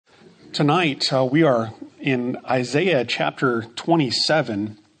Tonight, we are in Isaiah chapter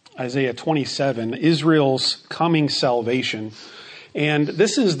 27, Israel's coming salvation. And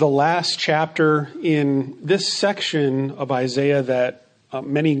this is the last chapter in this section of Isaiah that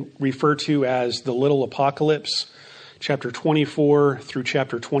many refer to as the Little Apocalypse, chapter 24 through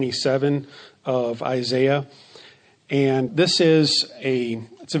chapter 27 of Isaiah. And this is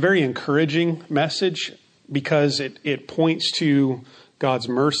it's a very encouraging message because it points to God's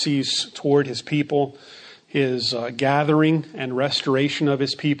mercies toward his people, his gathering and restoration of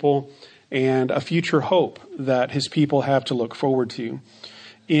his people, and a future hope that his people have to look forward to.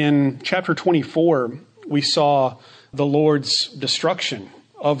 In chapter 24, we saw the Lord's destruction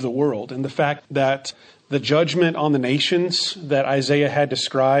of the world and the fact that the judgment on the nations that Isaiah had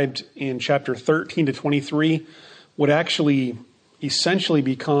described in chapter 13 to 23 would actually essentially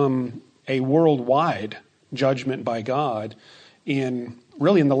become a worldwide judgment by God in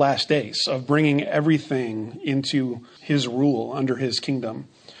the last days of bringing everything into his rule under his kingdom.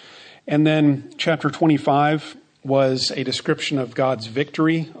 And then chapter 25 was a description of God's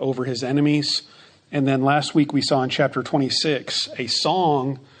victory over his enemies. And then last week we saw in chapter 26 a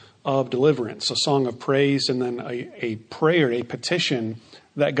song of deliverance, a song of praise, and then a prayer, a petition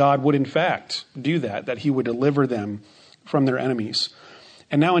that God would in fact do that he would deliver them from their enemies.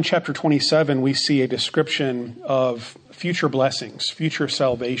 And now in chapter 27, we see a description of future blessings, future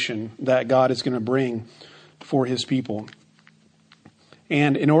salvation that God is going to bring for his people.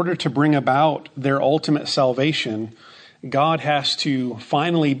 And in order to bring about their ultimate salvation, God has to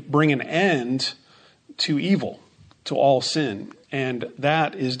finally bring an end to evil, to all sin. And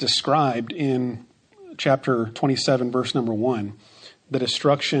that is described in chapter 27, verse number 1, the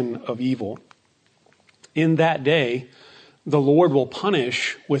destruction of evil. In that day, the Lord will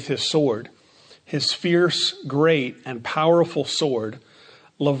punish with his sword, his fierce, great, and powerful sword,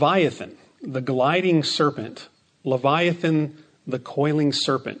 Leviathan, the gliding serpent, Leviathan, the coiling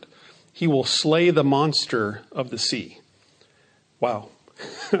serpent. He will slay the monster of the sea. Wow.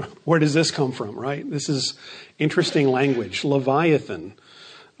 Where does this come from, right? This is interesting language. Leviathan,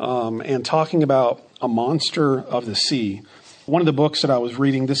 and talking about a monster of the sea. One of the books that I was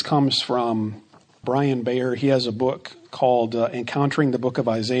reading, this comes from Bryan Beyer. He has a book called Encountering the Book of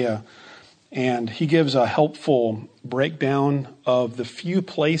Isaiah, and he gives a helpful breakdown of the few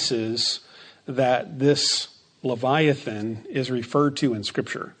places that this Leviathan is referred to in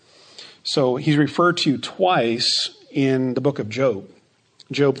Scripture. So he's referred to twice in the book of Job.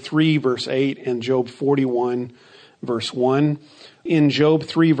 Job 3, verse 8, and Job 41, verse 1. In Job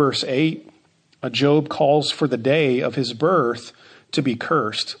 3, verse 8, Job calls for the day of his birth to be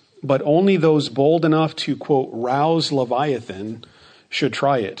cursed, but only those bold enough to, quote, rouse Leviathan should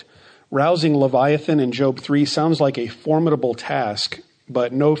try it. Rousing Leviathan in Job 3 sounds like a formidable task,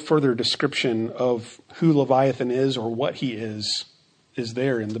 but no further description of who Leviathan is or what he is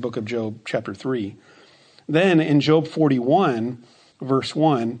there in the book of Job, chapter 3. Then in Job 41, verse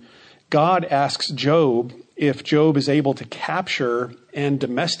 1, God asks Job if Job is able to capture and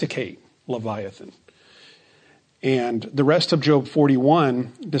domesticate Leviathan. And the rest of Job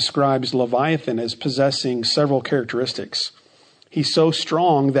 41 describes Leviathan as possessing several characteristics. He's so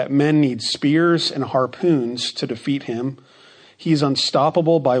strong that men need spears and harpoons to defeat him. He's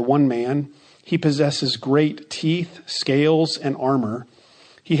unstoppable by one man. He possesses great teeth, scales, and armor.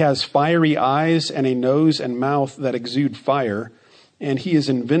 He has fiery eyes and a nose and mouth that exude fire. And he is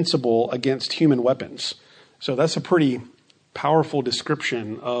invincible against human weapons. So that's a pretty powerful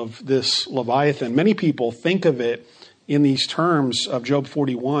description of this Leviathan. Many people think of it in these terms of Job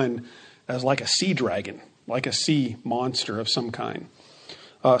 41 as like a sea dragon, like a sea monster of some kind.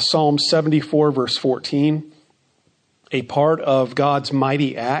 Psalm 74, verse 14, a part of God's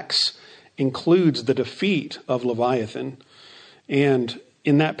mighty acts includes the defeat of Leviathan. And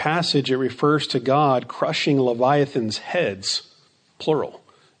in that passage, it refers to God crushing Leviathan's heads, plural,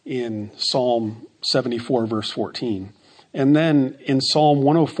 in Psalm 74, verse 14. And then in Psalm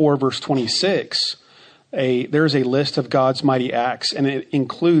 104, verse 26, there's a list of God's mighty acts, and it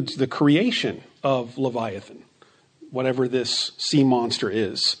includes the creation of Leviathan, whatever this sea monster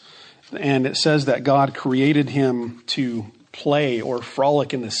is. And it says that God created him to play or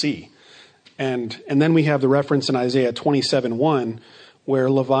frolic in the sea. And then we have the reference in Isaiah 27:1, where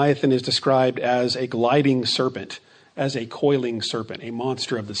Leviathan is described as a gliding serpent, as a coiling serpent, a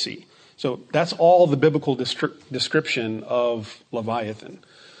monster of the sea. So that's all the biblical description of Leviathan.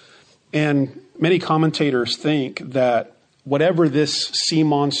 And many commentators think that whatever this sea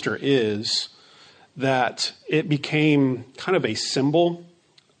monster is, that it became kind of a symbol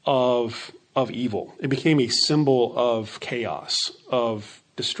of evil. It became a symbol of chaos, of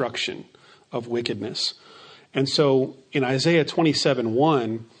destruction, of wickedness. And so in Isaiah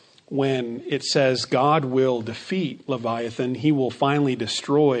 27:1, when it says God will defeat Leviathan, he will finally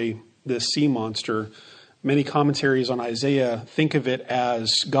destroy this sea monster, many commentaries on Isaiah think of it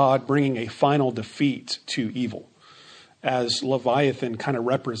as God bringing a final defeat to evil, as Leviathan kind of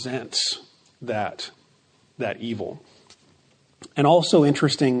represents that evil. And also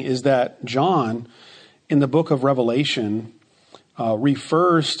interesting is that John, in the book of Revelation,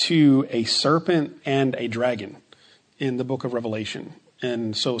 refers to a serpent and a dragon in the book of Revelation.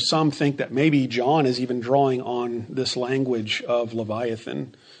 And so some think that maybe John is even drawing on this language of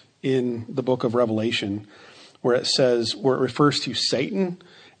Leviathan in the book of Revelation, where it refers to Satan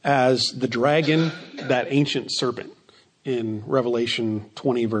as the dragon, that ancient serpent, in Revelation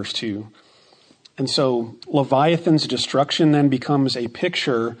 20, verse 2. And so Leviathan's destruction then becomes a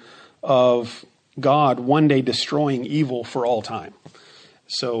picture of God one day destroying evil for all time.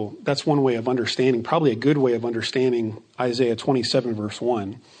 So that's one way of understanding, probably a good way of understanding Isaiah 27, verse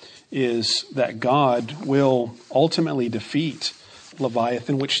 1, is that God will ultimately defeat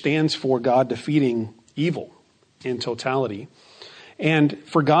Leviathan, which stands for God defeating evil in totality. And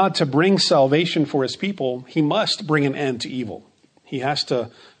for God to bring salvation for his people, he must bring an end to evil. He has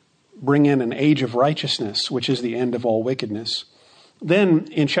to bring in an age of righteousness, which is the end of all wickedness. Then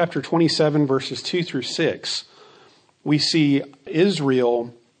in chapter 27, verses 2 through 6, we see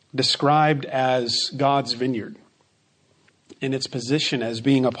Israel described as God's vineyard, in its position as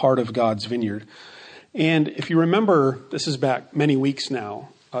being a part of God's vineyard. And if you remember, this is back many weeks now.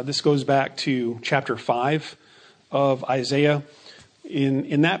 This goes back to chapter 5 of Isaiah.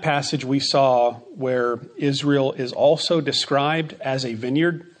 In that passage, we saw where Israel is also described as a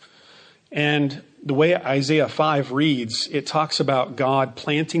vineyard. And the way Isaiah 5 reads, it talks about God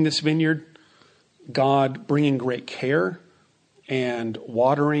planting this vineyard, God bringing great care and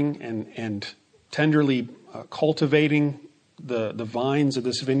watering and tenderly cultivating the vines of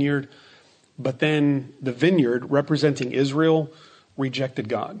this vineyard. But then the vineyard, representing Israel, rejected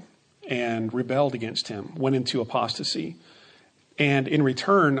God and rebelled against him, went into apostasy. And in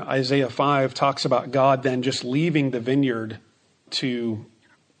return, Isaiah 5 talks about God then just leaving the vineyard to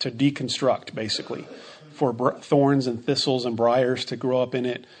deconstruct, basically, for thorns and thistles and briers to grow up in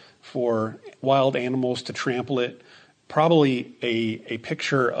it, for wild animals to trample it. Probably a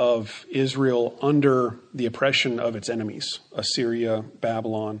picture of Israel under the oppression of its enemies, Assyria,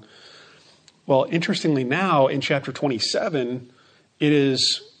 Babylon. Well, interestingly now, in chapter 27, it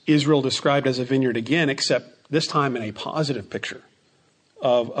is Israel described as a vineyard again, except this time in a positive picture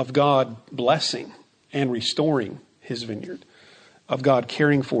of God blessing and restoring his vineyard, of God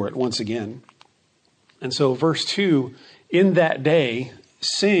caring for it once again. And so verse 2, in that day,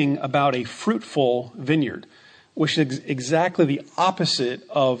 sing about a fruitful vineyard, which is exactly the opposite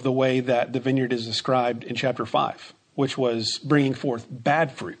of the way that the vineyard is described in chapter 5, which was bringing forth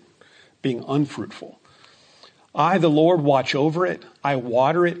bad fruit, being unfruitful. I, the Lord, watch over it. I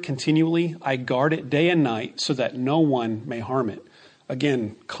water it continually. I guard it day and night so that no one may harm it.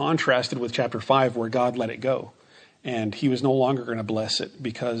 Again, contrasted with chapter 5 where God let it go and he was no longer going to bless it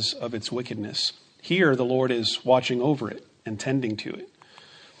because of its wickedness. Here, the Lord is watching over it and tending to it.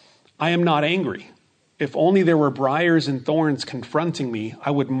 I am not angry. If only there were briers and thorns confronting me,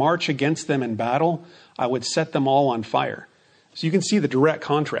 I would march against them in battle. I would set them all on fire. So you can see the direct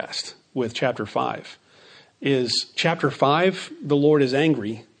contrast with chapter 5. Is chapter 5, the Lord is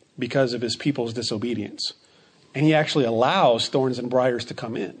angry because of his people's disobedience. And he actually allows thorns and briers to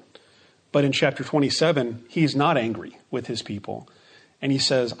come in. But in chapter 27, he's not angry with his people. And he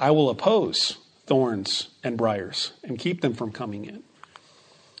says, I will oppose thorns and briers and keep them from coming in.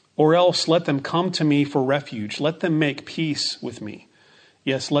 Or else let them come to me for refuge. Let them make peace with me.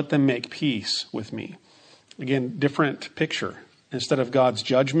 Yes, let them make peace with me. Again, different picture. Instead of God's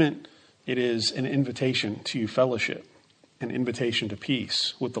judgment, it is an invitation to fellowship, an invitation to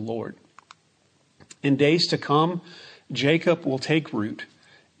peace with the Lord. In days to come, Jacob will take root.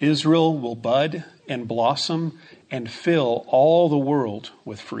 Israel will bud and blossom and fill all the world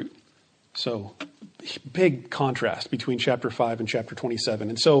with fruit. So, big contrast between chapter 5 and chapter 27.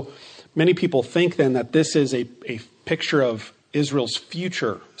 And so, many people think then that this is a picture of Israel's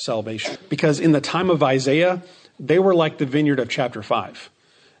future salvation. Because in the time of Isaiah, they were like the vineyard of chapter 5.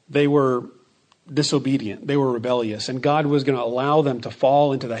 They were disobedient. They were rebellious. And God was going to allow them to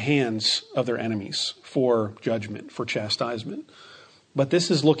fall into the hands of their enemies for judgment, for chastisement. But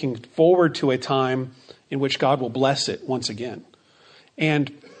this is looking forward to a time in which God will bless it once again.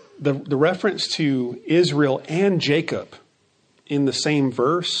 And the reference to Israel and Jacob in the same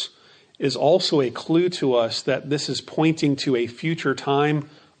verse is also a clue to us that this is pointing to a future time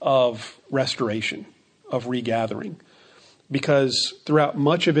of restoration, of regathering. Because throughout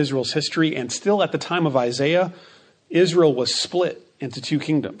much of Israel's history, and still at the time of Isaiah, Israel was split into two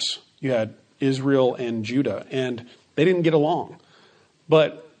kingdoms. You had Israel and Judah, and they didn't get along.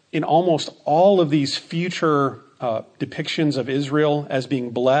 But in almost all of these future depictions of Israel as being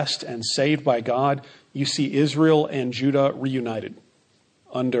blessed and saved by God, you see Israel and Judah reunited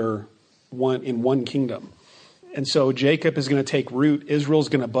in one kingdom. And so Jacob is going to take root. Israel's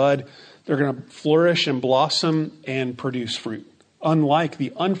going to bud. They're going to flourish and blossom and produce fruit, unlike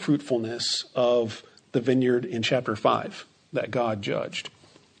the unfruitfulness of the vineyard in chapter 5 that God judged.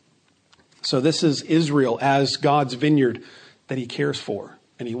 So this is Israel as God's vineyard that he cares for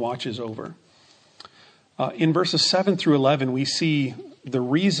and he watches over. In verses 7 through 11, we see the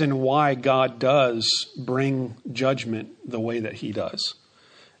reason why God does bring judgment the way that he does.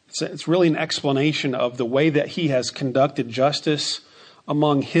 It's really an explanation of the way that he has conducted justice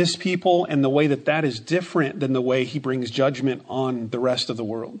among his people and the way that that is different than the way he brings judgment on the rest of the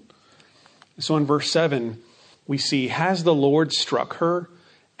world. So in verse 7, we see, has the Lord struck her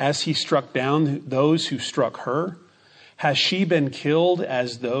as he struck down those who struck her? Has she been killed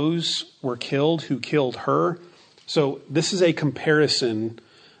as those were killed who killed her? So this is a comparison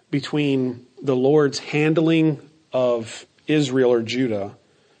between the Lord's handling of Israel or Judah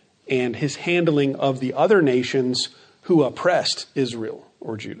and his handling of the other nations who oppressed Israel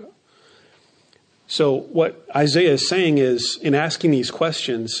or Judah. So what Isaiah is saying is, in asking these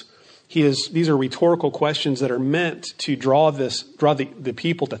questions, these are rhetorical questions that are meant to draw the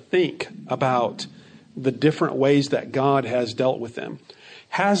people to think about the different ways that God has dealt with them.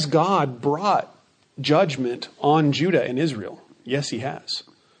 Has God brought judgment on Judah and Israel? Yes, he has.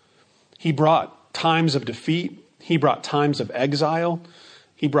 He brought times of defeat. He brought times of exile.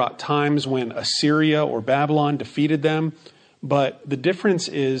 He brought times when Assyria or Babylon defeated them. But the difference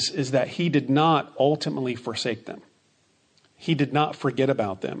is that he did not ultimately forsake them. He did not forget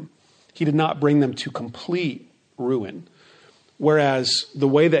about them. He did not bring them to complete ruin. Whereas the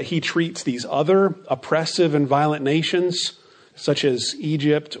way that he treats these other oppressive and violent nations, such as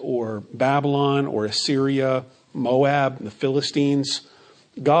Egypt or Babylon or Assyria, Moab, the Philistines,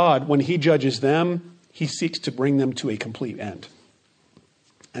 God, when he judges them, he seeks to bring them to a complete end.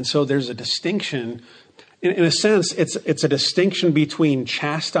 And so there's a distinction. In a sense, it's a distinction between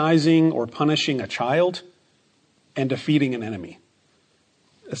chastising or punishing a child and defeating an enemy.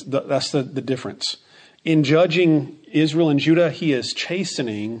 That's the difference. In judging Israel and Judah, he is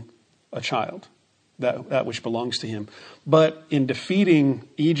chastening a child, that which belongs to him. But in defeating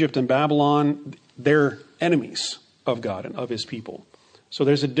Egypt and Babylon, they're enemies of God and of his people. So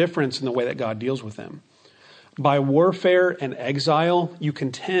there's a difference in the way that God deals with them. By warfare and exile, you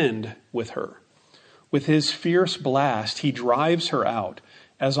contend with her. With his fierce blast, he drives her out,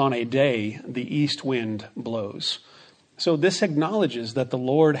 as on a day the east wind blows. So this acknowledges that the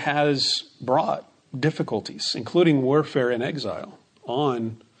Lord has brought difficulties, including warfare and exile,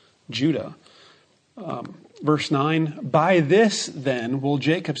 on Judah. Verse 9, by this then will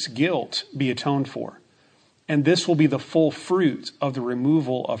Jacob's guilt be atoned for, and this will be the full fruit of the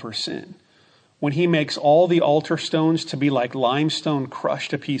removal of her sin. When he makes all the altar stones to be like limestone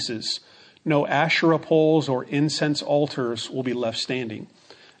crushed to pieces, no Asherah poles or incense altars will be left standing.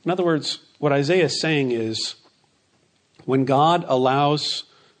 In other words, what Isaiah is saying is, when God allows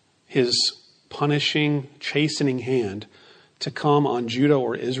his punishing, chastening hand to come on Judah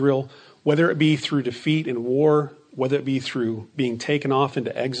or Israel, whether it be through defeat in war, whether it be through being taken off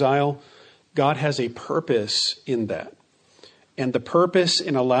into exile, God has a purpose in that. And the purpose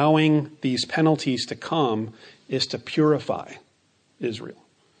in allowing these penalties to come is to purify Israel,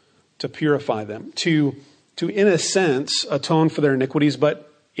 to purify them, to in a sense atone for their iniquities,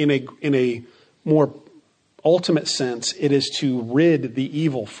 but in a more ultimate sense, it is to rid the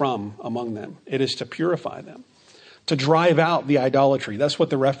evil from among them. It is to purify them, to drive out the idolatry. That's what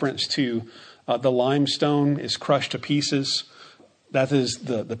the reference to the limestone is crushed to pieces. That is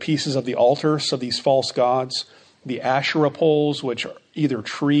the pieces of the altars of these false gods. The Asherah poles, which are either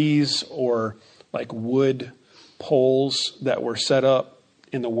trees or like wood poles that were set up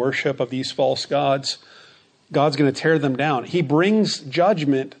in the worship of these false gods. God's going to tear them down. He brings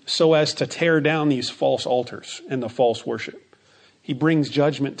judgment so as to tear down these false altars and the false worship. He brings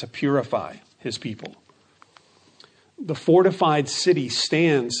judgment to purify his people. The fortified city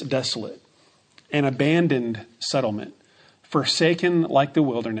stands desolate, an abandoned settlement, forsaken like the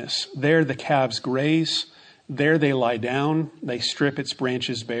wilderness. There the calves graze. There they lie down. They strip its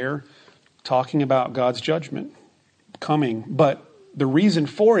branches bare, talking about God's judgment coming. But the reason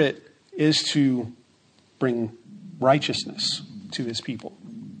for it is to bring righteousness to his people.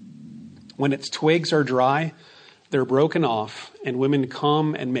 When its twigs are dry, they're broken off, and women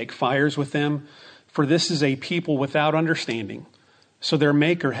come and make fires with them. For this is a people without understanding. So their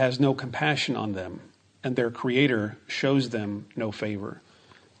maker has no compassion on them, and their creator shows them no favor.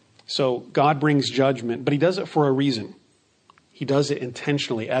 So God brings judgment, but he does it for a reason. He does it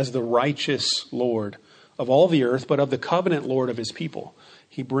intentionally as the righteous Lord of all the earth, but of the covenant Lord of his people.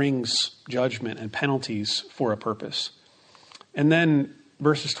 He brings judgment and penalties for a purpose. And then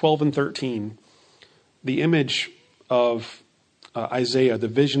verses 12 and 13, the image of Isaiah, the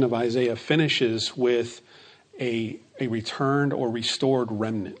vision of Isaiah finishes with a returned or restored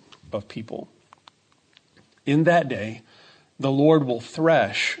remnant of people. In that day, the Lord will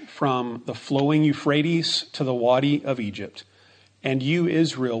thresh from the flowing Euphrates to the Wadi of Egypt, and you,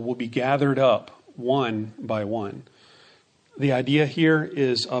 Israel, will be gathered up one by one. The idea here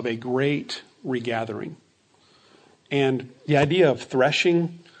is of a great regathering. And the idea of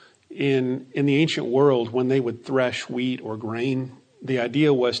threshing in the ancient world, when they would thresh wheat or grain, the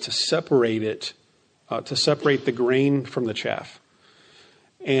idea was to separate it, to separate the grain from the chaff.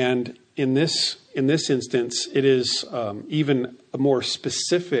 And in this instance, it is even a more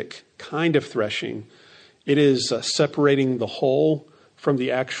specific kind of threshing. It is separating the hull from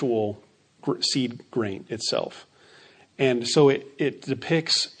the actual seed grain itself. And so it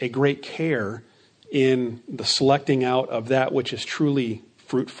depicts a great care in the selecting out of that which is truly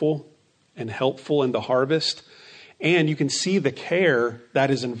fruitful and helpful in the harvest. And you can see the care that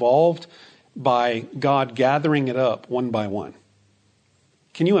is involved by God gathering it up one by one.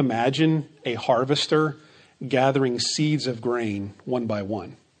 Can you imagine a harvester gathering seeds of grain one by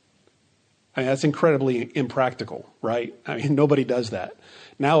one? I mean, that's incredibly impractical, right? I mean, nobody does that.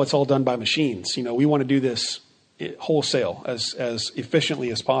 Now it's all done by machines. You know, we want to do this wholesale as efficiently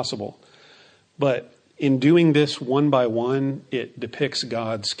as possible. But in doing this one by one, it depicts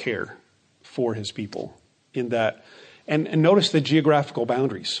God's care for his people in that. And notice the geographical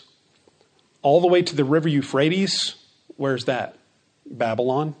boundaries. All the way to the river Euphrates, where's that?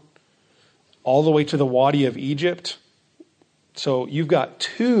 Babylon. All the way to the Wadi of Egypt. So you've got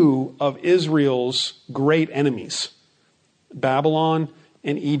two of Israel's great enemies, Babylon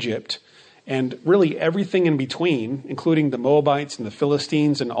and Egypt, and really everything in between, including the Moabites and the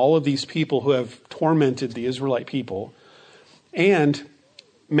Philistines and all of these people who have tormented the Israelite people. And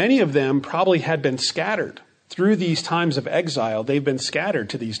many of them probably had been scattered. Through these times of exile, they've been scattered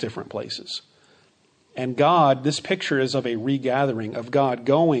to these different places. And God, this picture is of a regathering, of God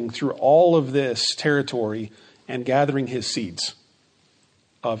going through all of this territory and gathering his seeds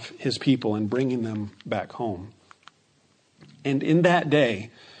of his people and bringing them back home. And in that day,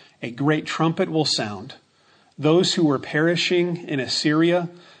 a great trumpet will sound. Those who were perishing in Assyria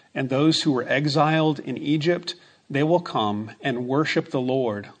and those who were exiled in Egypt, they will come and worship the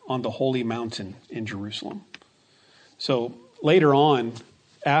Lord on the holy mountain in Jerusalem. So later on,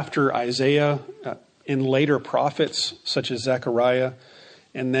 after Isaiah, in later prophets such as Zechariah,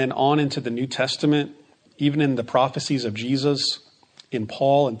 and then on into the New Testament, even in the prophecies of Jesus, in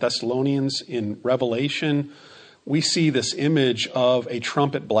Paul and Thessalonians, in Revelation, we see this image of a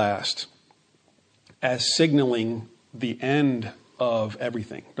trumpet blast as signaling the end of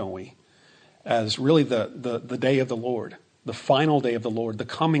everything, don't we? As really the day of the Lord, the final day of the Lord, the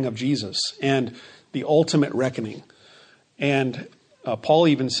coming of Jesus, and the ultimate reckoning. And Paul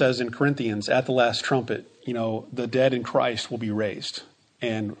even says in Corinthians, at the last trumpet, the dead in Christ will be raised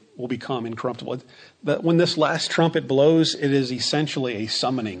and will become incorruptible. When this last trumpet blows, it is essentially a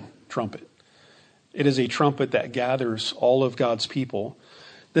summoning trumpet. It is a trumpet that gathers all of God's people.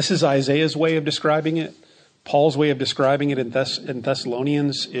 This is Isaiah's way of describing it. Paul's way of describing it in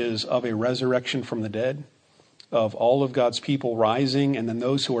Thessalonians is of a resurrection from the dead, of all of God's people rising, and then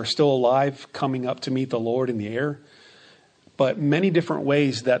those who are still alive coming up to meet the Lord in the air. But many different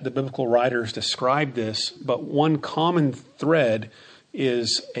ways that the biblical writers describe this, but one common thread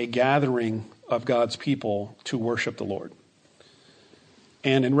is a gathering of God's people to worship the Lord.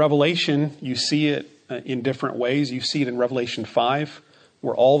 And in Revelation, you see it in different ways. You see it in Revelation 5,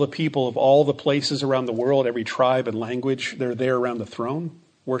 where all the people of all the places around the world, every tribe and language, they're there around the throne,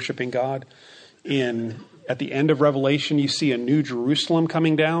 worshiping God. At the end of Revelation, you see a new Jerusalem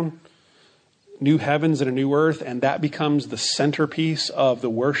coming down, new heavens and a new earth, and that becomes the centerpiece of the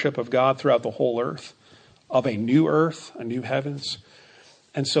worship of God throughout the whole earth, of a new earth, a new heavens.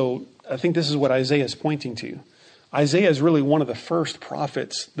 And so I think this is what Isaiah is pointing to. Isaiah is really one of the first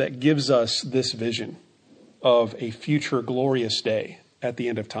prophets that gives us this vision of a future glorious day at the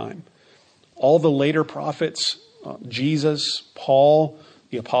end of time. All the later prophets, Jesus, Paul,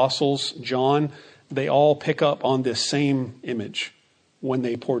 the apostles, John, they all pick up on this same image when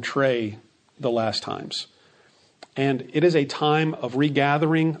they portray the last times. And it is a time of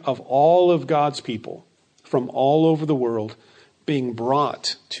regathering of all of God's people from all over the world being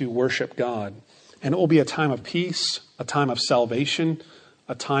brought to worship God. And it will be a time of peace, a time of salvation,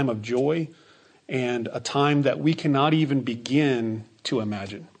 a time of joy, and a time that we cannot even begin to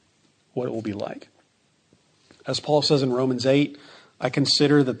imagine what it will be like. As Paul says in Romans 8, I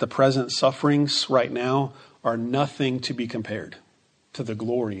consider that the present sufferings right now are nothing to be compared to the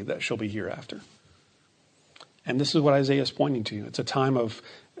glory that shall be hereafter. And this is what Isaiah is pointing to. It's a time of...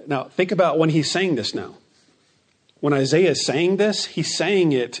 Now, think about when he's saying this now. When Isaiah is saying this, he's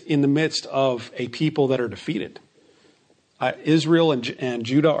saying it in the midst of a people that are defeated. Israel and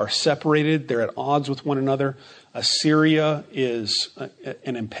Judah are separated. They're at odds with one another. Assyria is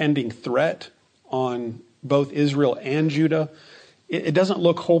an impending threat on both Israel and Judah. It doesn't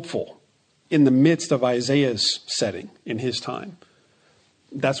look hopeful in the midst of Isaiah's setting in his time.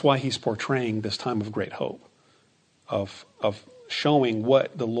 That's why he's portraying this time of great hope, of showing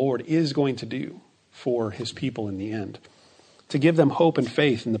what the Lord is going to do for his people in the end, to give them hope and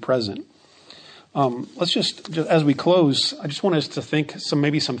faith in the present. Let's just as we close, I just want us to think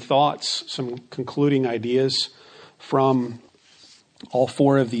some thoughts, some concluding ideas from all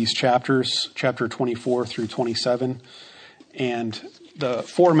four of these chapters, chapter 24 through 27. And the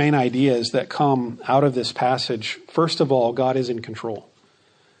four main ideas that come out of this passage. First of all, God is in control.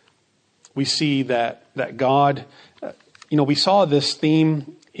 We see that God, we saw this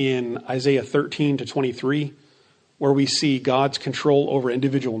theme in Isaiah 13 to 23, where we see God's control over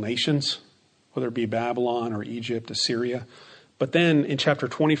individual nations, whether it be Babylon or Egypt, Assyria. But then in chapter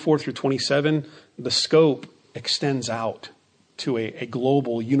 24 through 27, the scope extends out to a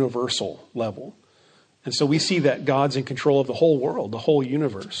global, universal level. And so we see that God's in control of the whole world, the whole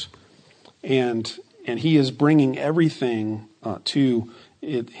universe. And he is bringing everything to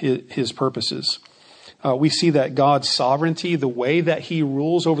his purposes. We see that God's sovereignty, the way that he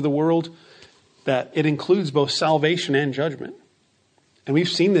rules over the world, that it includes both salvation and judgment. And we've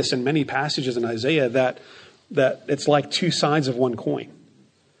seen this in many passages in Isaiah that it's like two sides of one coin.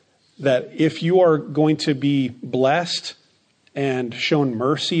 That if you are going to be blessed and shown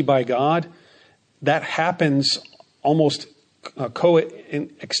mercy by God, that happens almost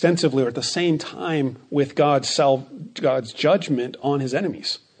extensively or at the same time with God's judgment on his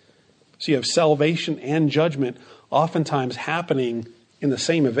enemies. So you have salvation and judgment oftentimes happening in the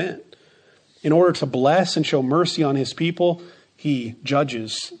same event. In order to bless and show mercy on his people, he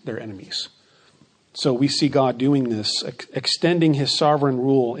judges their enemies. So we see God doing this, extending his sovereign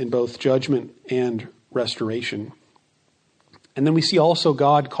rule in both judgment and restoration. And then we see also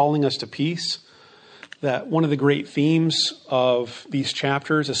God calling us to peace. That one of the great themes of these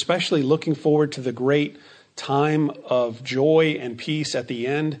chapters, especially looking forward to the great time of joy and peace at the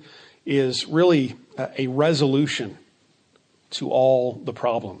end, is really a resolution to all the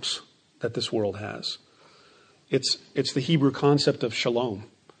problems that this world has. It's the Hebrew concept of shalom,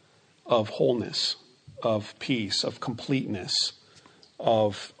 of wholeness, of peace, of completeness,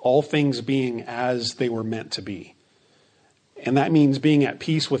 of all things being as they were meant to be. And that means being at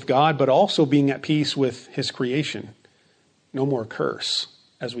peace with God, but also being at peace with his creation. No more curse,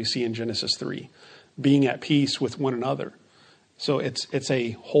 as we see in Genesis 3. Being at peace with one another. So it's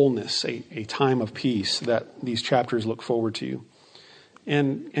a wholeness, a time of peace that these chapters look forward to.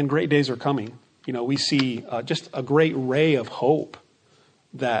 And great days are coming. We see just a great ray of hope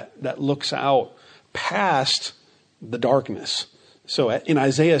that looks out past the darkness. So in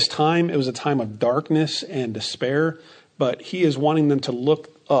Isaiah's time, it was a time of darkness and despair. But he is wanting them to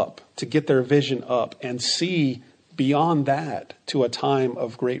look up, to get their vision up and see beyond that to a time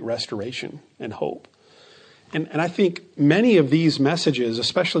of great restoration and hope. And I think many of these messages,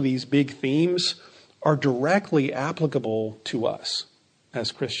 especially these big themes, are directly applicable to us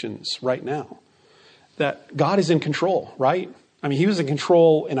as Christians right now. That God is in control, right? I mean, he was in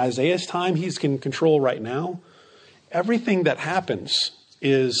control in Isaiah's time. He's in control right now. Everything that happens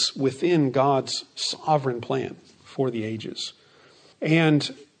is within God's sovereign plan for the ages.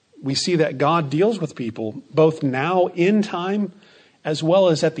 And we see that God deals with people both now in time as well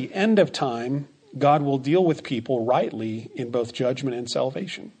as at the end of time. God will deal with people rightly in both judgment and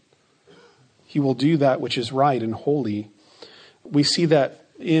salvation. He will do that which is right and holy. We see that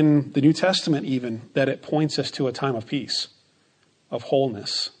in the New Testament even, that it points us to a time of peace, of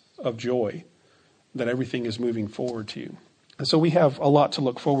wholeness, of joy, that everything is moving forward to. And so we have a lot to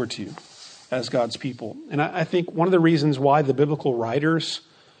look forward to as God's people. And I think one of the reasons why the biblical writers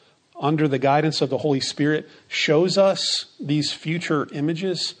under the guidance of the Holy Spirit, shows us these future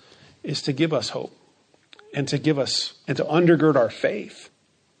images is to give us hope and to undergird our faith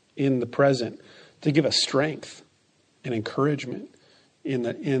in the present, to give us strength and encouragement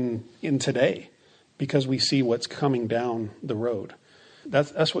in today, because we see what's coming down the road.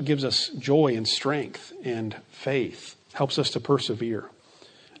 That's what gives us joy and strength and faith, helps us to persevere.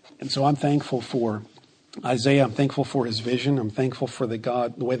 And so I'm thankful for Isaiah. I'm thankful for his vision. I'm thankful for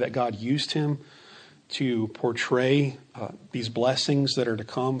the way that God used him to portray these blessings that are to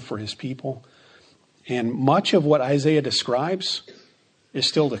come for his people. And much of what Isaiah describes is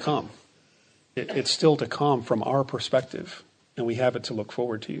still to come. It's still to come from our perspective, and we have it to look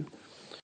forward to.